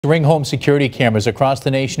Ring home security cameras across the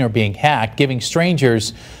nation are being hacked, giving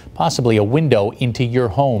strangers possibly a window into your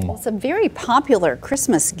home. It's a very popular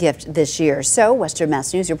Christmas gift this year. So Western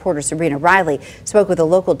Mass News reporter Sabrina Riley spoke with a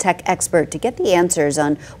local tech expert to get the answers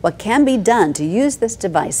on what can be done to use this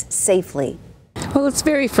device safely. Well, it's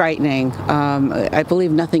very frightening. I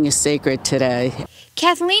believe nothing is sacred today.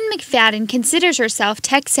 Kathleen McFadden considers herself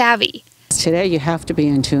tech savvy. Today you have to be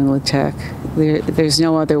in tune with tech. There's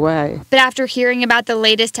no other way. But after hearing about the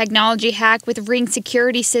latest technology hack with Ring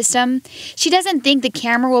security system, she doesn't think the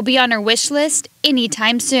camera will be on her wish list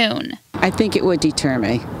anytime soon. I think it would deter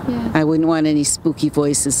me. Yeah. I wouldn't want any spooky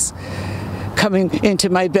voices coming into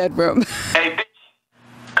my bedroom. Hey, bitch,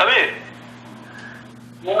 come in.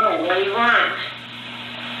 What do you want?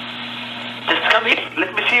 Just come in.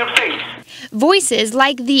 Let me see your face. Voices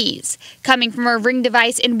like these coming from a Ring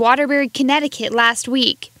device in Waterbury, Connecticut last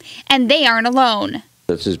week. And they aren't alone.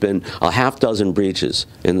 There's been a half dozen breaches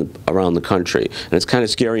around the country, and it's kind of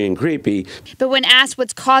scary and creepy. But when asked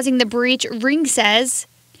what's causing the breach, Ring says,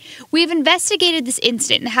 "We've investigated this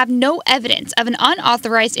incident and have no evidence of an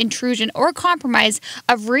unauthorized intrusion or compromise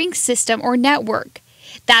of Ring's system or network.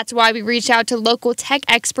 That's why we reached out to local tech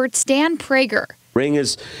expert Stan Prager. Ring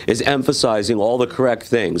is emphasizing all the correct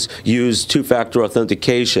things. Use two-factor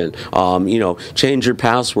authentication. Change your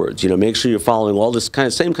passwords. Make sure you're following all this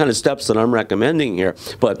same kind of steps that I'm recommending here.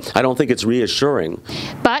 But I don't think it's reassuring.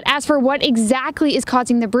 But as for what exactly is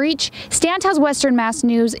causing the breach, Stan tells Western Mass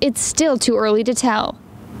News it's still too early to tell.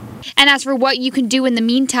 And as for what you can do in the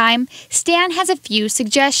meantime, Stan has a few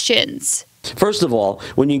suggestions. First of all,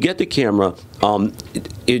 when you get the camera,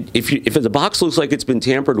 if the box looks like it's been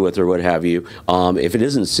tampered with or what have you, if it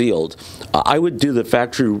isn't sealed, I would do the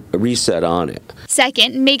factory reset on it.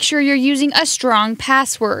 Second, make sure you're using a strong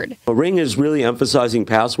password. Ring is really emphasizing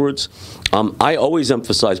passwords. I always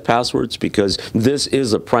emphasize passwords because this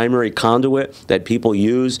is a primary conduit that people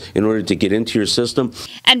use in order to get into your system.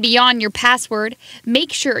 And beyond your password,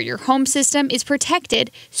 make sure your home system is protected,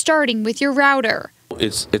 starting with your router.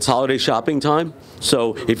 It's holiday shopping time,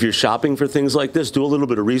 so if you're shopping for things like this, do a little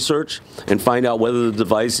bit of research and find out whether the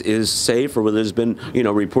device is safe or whether there's been,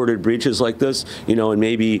 reported breaches like this, and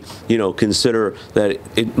maybe, consider that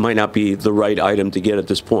it might not be the right item to get at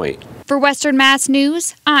this point. For Western Mass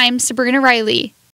News, I'm Sabrina Riley.